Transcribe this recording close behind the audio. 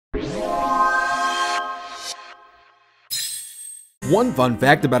One fun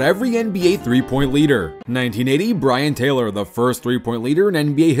fact about every NBA three-point leader. 1980, Bryant Taylor, the first three-point leader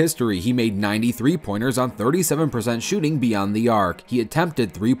in NBA history. He made 90 three-pointers on 37% shooting beyond the arc. He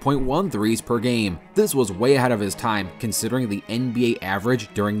attempted 3.1 threes per game. This was way ahead of his time, considering the NBA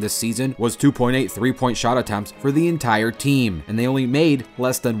average during this season was 2.8 three-point shot attempts for the entire team, and they only made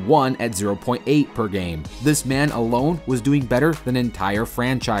less than one at 0.8 per game. This man alone was doing better than entire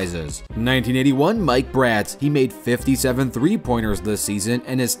franchises. 1981, Mike Bratz. He made 57 three-pointers this season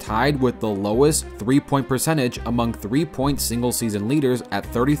and is tied with the lowest three-point percentage among three-point single-season leaders at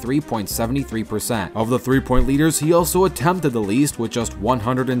 33.73%. Of the three-point leaders, he also attempted the least with just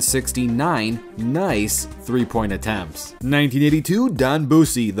 169 nice three-point attempts. 1982, Don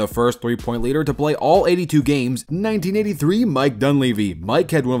Boosie, the first three-point leader to play all 82 games. 1983, Mike Dunleavy.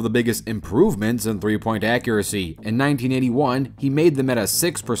 Mike had one of the biggest improvements in three-point accuracy. In 1981, he made them at a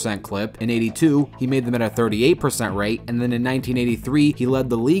 6% clip. In 82, he made them at a 38% rate, and then in 1983, he led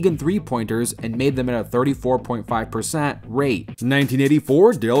the league in three-pointers and made them at a 34.5% rate.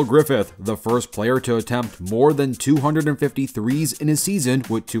 1984, Dale Griffith, the first player to attempt more than 250 threes in a season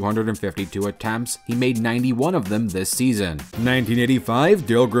with 252 attempts. He made 91 of them this season. 1985,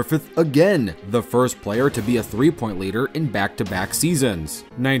 Dale Griffith again, the first player to be a three-point leader in back-to-back seasons.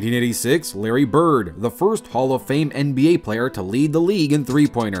 1986, Larry Bird, the first Hall of Fame NBA player to lead the league in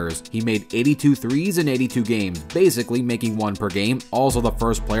three-pointers. He made 82 threes in 82 games, basically making one per game. Also the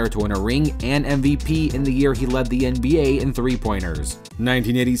first player to win a ring and MVP in the year he led the NBA in three-pointers.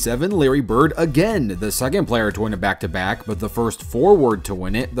 1987, Larry Bird again, the second player to win a back-to-back, but the first forward to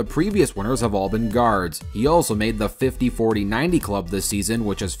win it. The previous winners have all been guards. He also made the 50-40-90 club this season,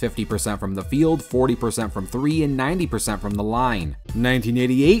 which is 50% from the field, 40% from three, and 90% from the line.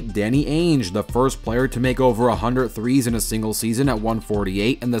 1988, Danny Ainge, the first player to make over 100 threes in a single season at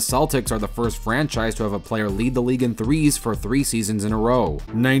 148, and the Celtics are the first franchise to have a player lead the league in threes for 3 seasons in a row.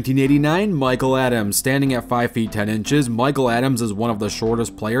 1989, Michael Adams, standing at 5 feet 10 inches, Michael Adams is one of the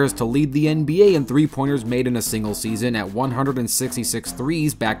shortest players to lead the NBA in three-pointers made in a single season at 166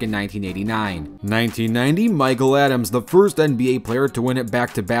 threes back in 1989. 1990, Michael Adams, the first NBA player to win it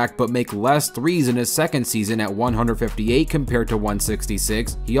back-to-back but make less threes in his second season at 158 compared to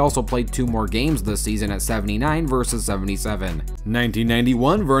 166. He also played 2 more games this season at 79 versus 77.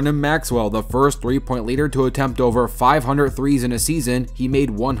 1991, Vernon Maxwell, the first three-point leader to attempt over 500 threes in a season. He made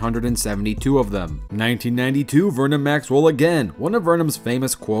 172 of them. 1992, Vernon Maxwell again. One of Vernon's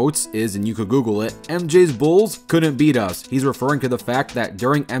famous quotes is, and you could Google it, "MJ's Bulls couldn't beat us." He's referring to the fact that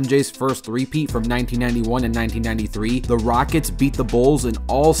during MJ's first three-peat from 1991 and 1993, the Rockets beat the Bulls in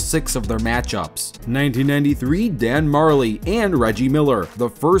all 6 of their matchups. 1993, Dan Marley and Reggie Miller, the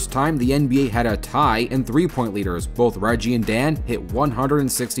first time the NBA had a tie in three-point leaders. Both Reggie and Dan hit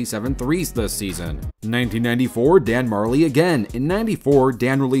 167 threes this season. 1994, Dan Marley again. In 94,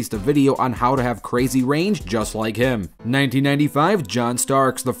 Dan released a video on how to have crazy range just like him. 1995, John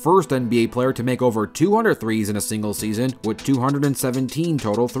Starks, the first NBA player to make over 200 threes in a single season with 217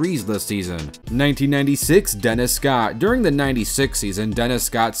 total threes this season. 1996, Dennis Scott. During the 96 season, Dennis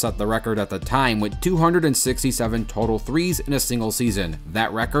Scott set the record at the time with 267 total threes in a single season.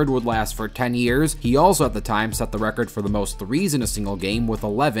 That record would last for 10 years. He also at the time set the record for the most threes in a single game with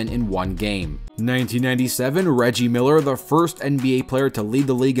 11 in one game. 1997, Reggie Miller, the first NBA player to lead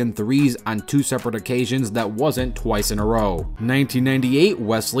the league in threes on 2 separate occasions that wasn't twice in a row. 1998,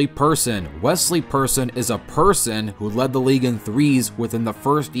 Wesley Person. Wesley Person is a person who led the league in threes within the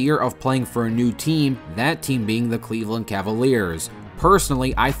first year of playing for a new team, that team being the Cleveland Cavaliers.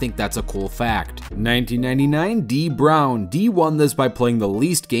 Personally, I think that's a cool fact. 1999, D. Brown. D won this by playing the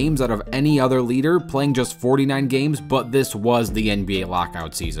least games out of any other leader, playing just 49 games, but this was the NBA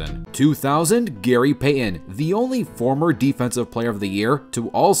lockout season. 2000, Gary Payton, the only former Defensive Player of the Year to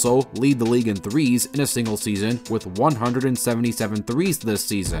also lead the league in threes in a single season with 177 threes this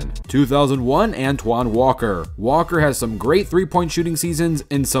season. 2001, Antoine Walker. Walker has some great three-point shooting seasons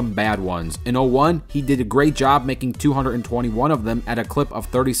and some bad ones. In 01, he did a great job making 221 of them at a clip of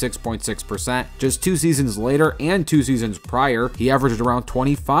 36.6%. Just 2 seasons later and 2 seasons prior, he averaged around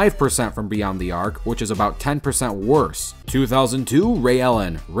 25% from beyond the arc, which is about 10% worse. 2002, Ray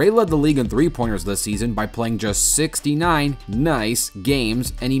Allen. Ray led the league in three-pointers this season by playing just 69 nice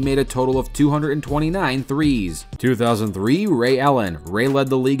games, and he made a total of 229 threes. 2003, Ray Allen. Ray led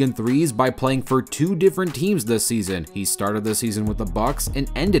the league in threes by playing for 2 different teams this season. He started the season with the Bucks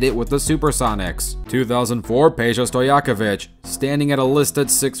and ended it with the Supersonics. 2004, Peja Stojakovic. Standing at a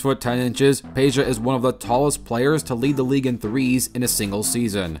listed 6 foot 10 inches, Peja is one of the tallest players to lead the league in threes in a single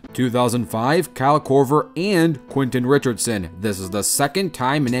season. 2005, Kyle Korver and Quentin Richardson. This is the second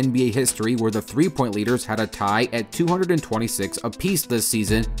time in NBA history where the three-point leaders had a tie at 226 apiece this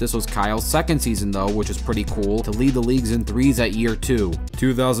season. This was Kyle's second season though, which is pretty cool, to lead the leagues in threes at year 2.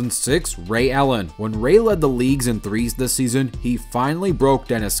 2006, Ray Allen. When Ray led the leagues in threes this season, he finally broke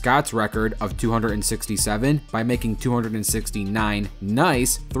Dennis Scott's record of 267 by making 269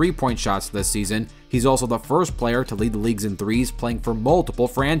 nice three-point shots this season. He's also the first player to lead the leagues in threes playing for multiple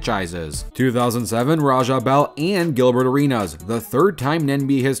franchises. 2007, Raja Bell and Gilbert Arenas, the third time in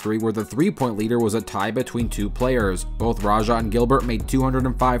NBA history where the three-point leader was a tie between two players. Both Raja and Gilbert made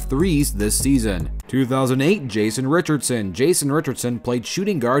 205 threes this season. 2008, Jason Richardson. Jason Richardson played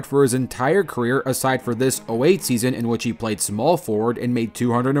shooting guard for his entire career aside for this 08 season in which he played small forward and made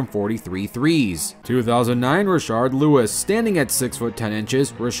 243 threes. 2009, Rashard Lewis. Standing at 6 foot 10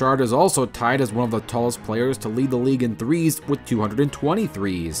 inches, Rashard is also tied as one of the tallest players to lead the league in threes with 220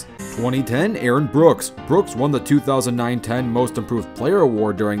 threes. 2010, Aaron Brooks. Brooks won the 2009-10 Most Improved Player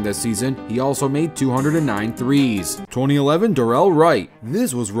Award during this season. He also made 209 threes. 2011, Darrell Wright.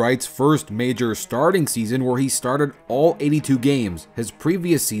 This was Wright's first major starting season where he started all 82 games. His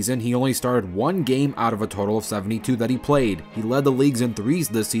previous season, he only started one game out of a total of 72 that he played. He led the leagues in threes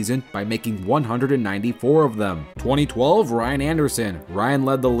this season by making 194 of them. 2012, Ryan Anderson. Ryan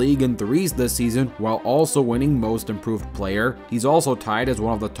led the league in threes this season while also winning Most Improved Player. He's also tied as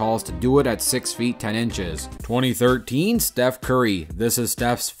one of the tallest to do it at 6 feet 10 inches. 2013, Steph Curry. This is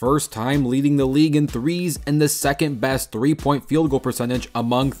Steph's first time leading the league in threes and the second best three-point field goal percentage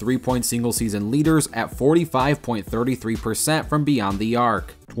among three-point single season leaders at 45.33% from beyond the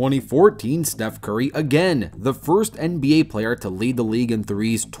arc. 2014, Steph Curry again, the first NBA player to lead the league in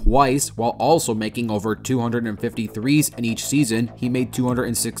threes twice while also making over 250 threes in each season. He made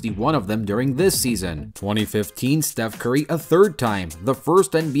 261 of them during this season. 2015, Steph Curry a third time, the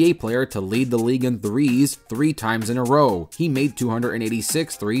first NBA player to lead the league in threes 3 times in a row. He made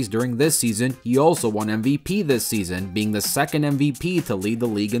 286 threes during this season. He also won MVP this season, being the second MVP to lead the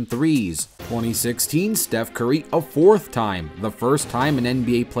league in threes. 2016, Steph Curry a fourth time, the first time an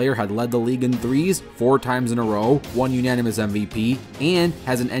NBA player had led the league in threes 4 times in a row, won unanimous MVP, and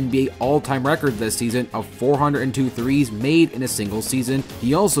has an NBA all-time record this season of 402 threes made in a single season.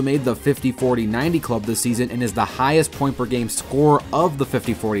 He also made the 50-40-90 club this season and is the highest point per game scorer of the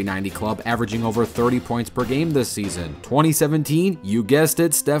 50-40-90 club, averaging over 30 points per game this season. 2017, you guessed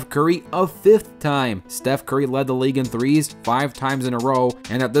it, Steph Curry a 5th time. Steph Curry led the league in threes 5 times in a row,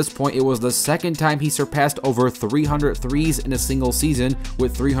 and at this point it was the second time he surpassed over 300 threes in a single season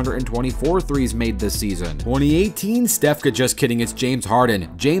with 324 threes made this season. 2018, Steph, just kidding, it's James Harden.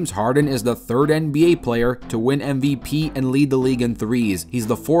 James Harden is the third NBA player to win MVP and lead the league in threes. He's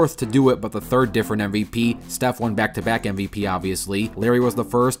the fourth to do it, but the third different MVP. Steph won back-to-back MVP, obviously. Larry was the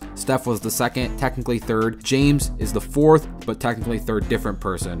first, Steph was the second, technically third. James is the fourth, but technically third different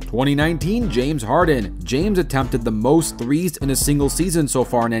person. 2019, James Harden. James attempted the most threes in a single season so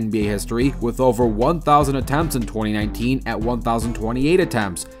far in NBA history, with over 1,000 attempts in 2019 at 1,028 attempts.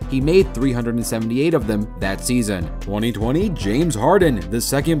 He made 378 of them that season. 2020, James Harden, the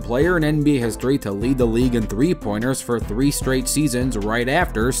second player in NBA history to lead the league in three-pointers for 3 straight seasons right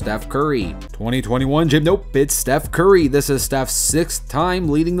after Steph Curry. 2021, it's Steph Curry. This is Steph's 6th time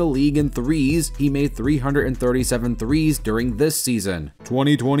leading the league in threes. He made 337 threes during this season.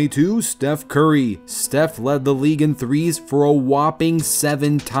 2022, Steph Curry. Steph led the league in threes for a whopping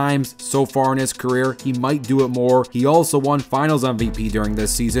 7 times so far in his career. He might do it more. He also won Finals MVP during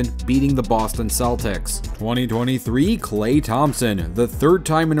this season, beating the Boston Celtics. 2023, Klay Thompson. The third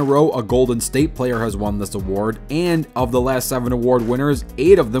time in a row a Golden State player has won this award, and of the last 7 award winners,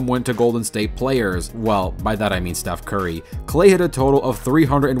 8 of them went to Golden State players. Well, by that I mean Steph Curry. Klay hit a total of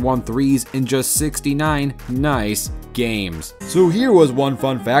 301 threes in just 69 nice games. So here was one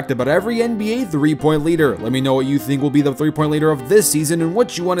fun fact about every NBA three-point leader. Let me know what you think will be the three-point leader of this season and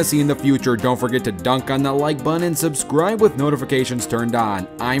what you want to see in the future. Don't forget to dunk on that like button and subscribe with notifications turned on.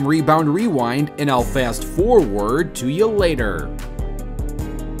 I'm Rebound Rewind, and I'll fast forward to you later.